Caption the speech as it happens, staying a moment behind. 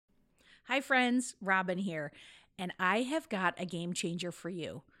Hi, friends. Robin here, and I have got a game changer for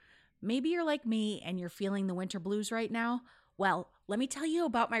you. Maybe you're like me and you're feeling the winter blues right now. Well, let me tell you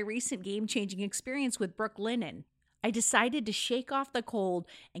about my recent game changing experience with Brooklinen. I decided to shake off the cold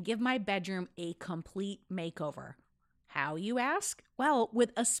and give my bedroom a complete makeover. How, you ask? Well,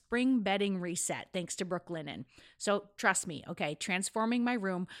 with a spring bedding reset, thanks to Brooklinen. So trust me, okay, transforming my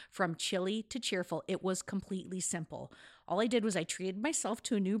room from chilly to cheerful, it was completely simple. All I did was I treated myself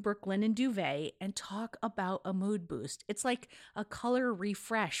to a new Brooklinen duvet and talk about a mood boost. It's like a color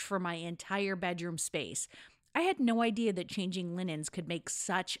refresh for my entire bedroom space. I had no idea that changing linens could make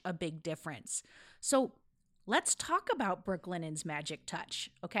such a big difference. So let's talk about Brooklinen's magic touch,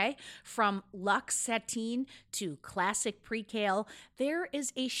 okay? From luxe sateen to classic percale, there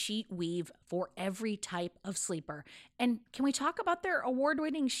is a sheet weave for every type of sleeper. And can we talk about their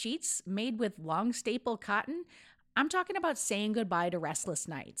award-winning sheets made with long staple cotton? I'm talking about saying goodbye to restless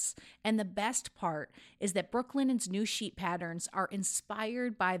nights. And the best part is that Brooklinen's new sheet patterns are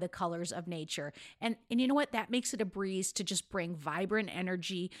inspired by the colors of nature. And you know what? That makes it a breeze to just bring vibrant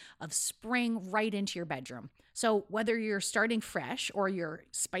energy of spring right into your bedroom. So whether you're starting fresh or you're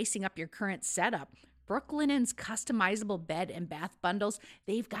spicing up your current setup, Brooklinen's customizable bed and bath bundles,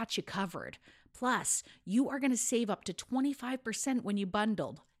 they've got you covered. Plus, you are going to save up to 25% when you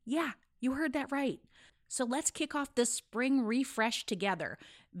bundled. Yeah, you heard that right. So let's kick off this spring refresh together.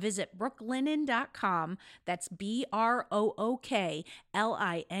 Visit brooklinen.com. That's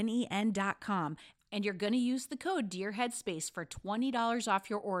BROOKLINEN.com. And you're going to use the code DearHeadspace for $20 off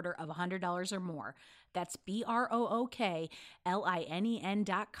your order of $100 or more. That's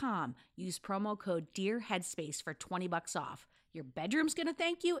BROOKLINEN.com. Use promo code DearHeadspace for $20 off. Your bedroom's going to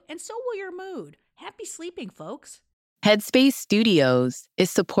thank you, and so will your mood. Happy sleeping, folks. Headspace Studios is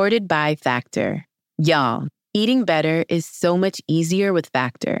supported by Factor. Y'all, eating better is so much easier with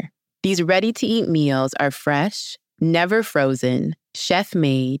Factor. These ready-to-eat meals are fresh, never frozen,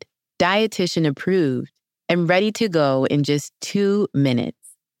 chef-made, dietitian approved, and ready to go in just 2 minutes.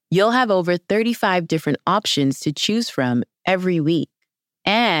 You'll have over 35 different options to choose from every week.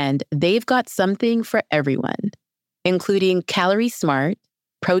 And they've got something for everyone, including Calorie Smart,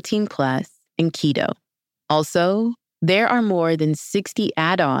 Protein Plus, and Keto. Also, there are more than 60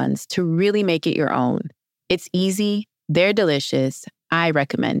 add-ons to really make it your own. It's easy, they're delicious, I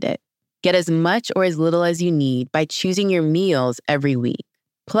recommend it. Get as much or as little as you need by choosing your meals every week.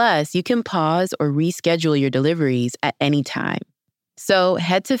 Plus, you can pause or reschedule your deliveries at any time. So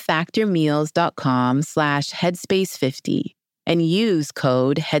head to factormeals.com/headspace50 and use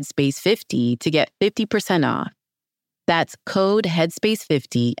code headspace50 to get 50% off. That's code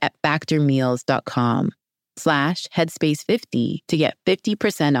headspace50 at factormeals.com/headspace50 to get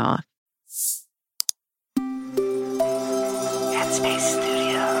 50% off. Headspace Studios.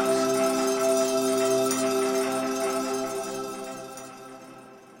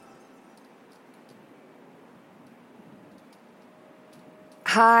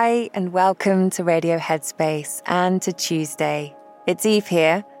 Hi, and welcome to Radio Headspace and to Tuesday. It's Eve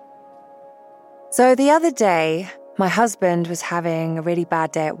here. So the other day, my husband was having a really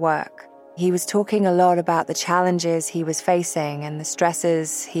bad day at work. He was talking a lot about the challenges he was facing and the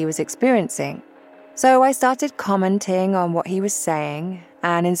stresses he was experiencing. So I started commenting on what he was saying,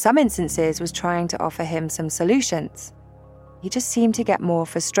 and in some instances was trying to offer him some solutions. He just seemed to get more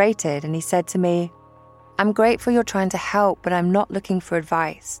frustrated, and he said to me, "I'm grateful you're trying to help, but I'm not looking for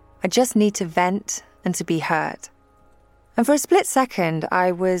advice. I just need to vent and to be heard." And for a split second,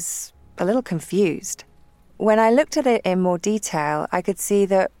 I was a little confused. When I looked at it in more detail, I could see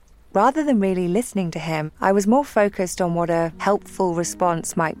that rather than really listening to him, I was more focused on what a helpful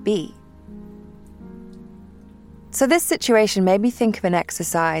response might be. So this situation made me think of an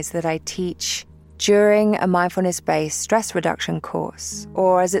exercise that I teach during a mindfulness-based stress reduction course,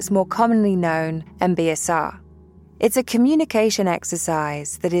 or as it's more commonly known, MBSR. It's a communication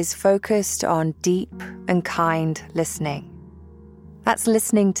exercise that is focused on deep and kind listening. That's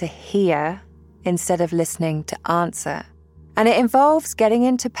listening to hear instead of listening to answer. And it involves getting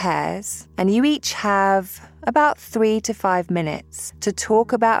into pairs, and you each have about 3 to 5 minutes to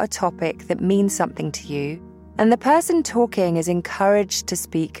talk about a topic that means something to you, and the person talking is encouraged to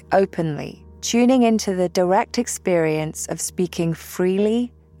speak openly, tuning into the direct experience of speaking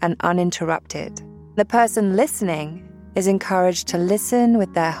freely and uninterrupted. The person listening is encouraged to listen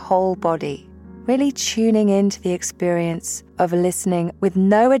with their whole body, really tuning into the experience of listening with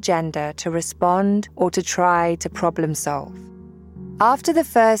no agenda to respond or to try to problem solve. After the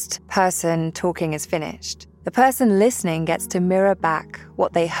first person talking is finished, the person listening gets to mirror back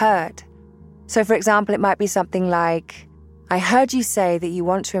what they heard. So for example, it might be something like, I heard you say that you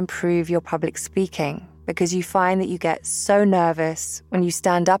want to improve your public speaking because you find that you get so nervous when you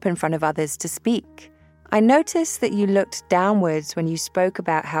stand up in front of others to speak. I noticed that you looked downwards when you spoke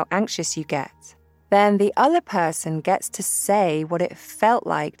about how anxious you get. Then the other person gets to say what it felt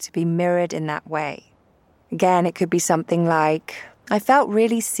like to be mirrored in that way. Again, it could be something like, I felt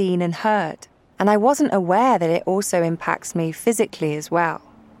really seen and heard, and I wasn't aware that it also impacts me physically as well.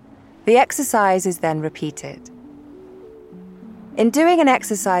 The exercise is then repeated. In doing an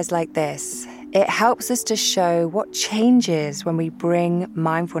exercise like this, it helps us to show what changes when we bring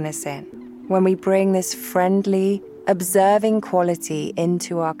mindfulness in, when we bring this friendly, observing quality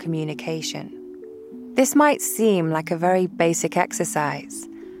into our communication. This might seem like a very basic exercise,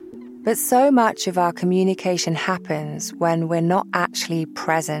 but so much of our communication happens when we're not actually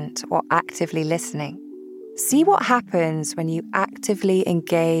present or actively listening. See what happens when you actively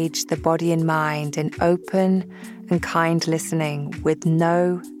engage the body and mind in open and kind listening with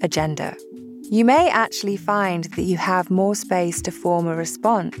no agenda. You may actually find that you have more space to form a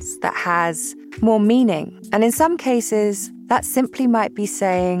response that has more meaning. And in some cases, that simply might be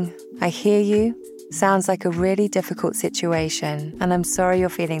saying, I hear you, sounds like a really difficult situation, and I'm sorry you're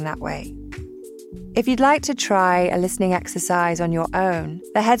feeling that way. If you'd like to try a listening exercise on your own,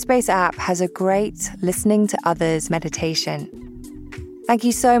 the Headspace app has a great listening to others meditation. Thank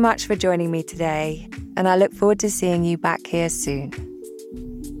you so much for joining me today, and I look forward to seeing you back here soon.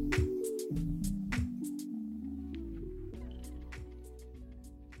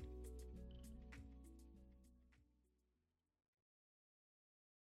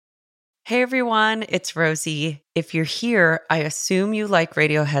 Hey everyone, it's Rosie. If you're here, I assume you like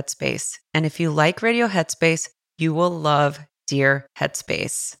Radio Headspace. And if you like Radio Headspace, you will love Dear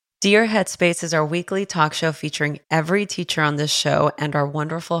Headspace. Dear Headspace is our weekly talk show featuring every teacher on this show and our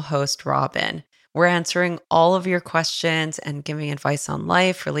wonderful host, Robin. We're answering all of your questions and giving advice on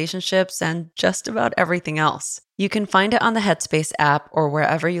life, relationships, and just about everything else. You can find it on the Headspace app or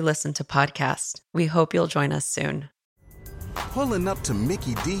wherever you listen to podcasts. We hope you'll join us soon. Pulling up to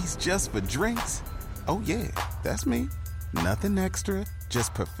Mickey D's just for drinks? Oh yeah, that's me. Nothing extra,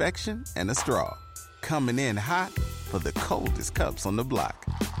 just perfection and a straw. Coming in hot for the coldest cups on the block.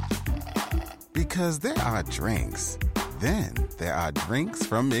 Because there are drinks. Then there are drinks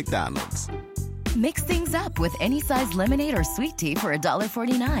from McDonald's. Mix things up with any size lemonade or sweet tea for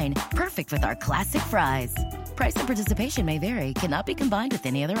 $1.49. Perfect with our classic fries. Price and participation may vary. Cannot be combined with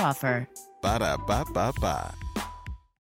any other offer. Ba-da-ba-ba-ba.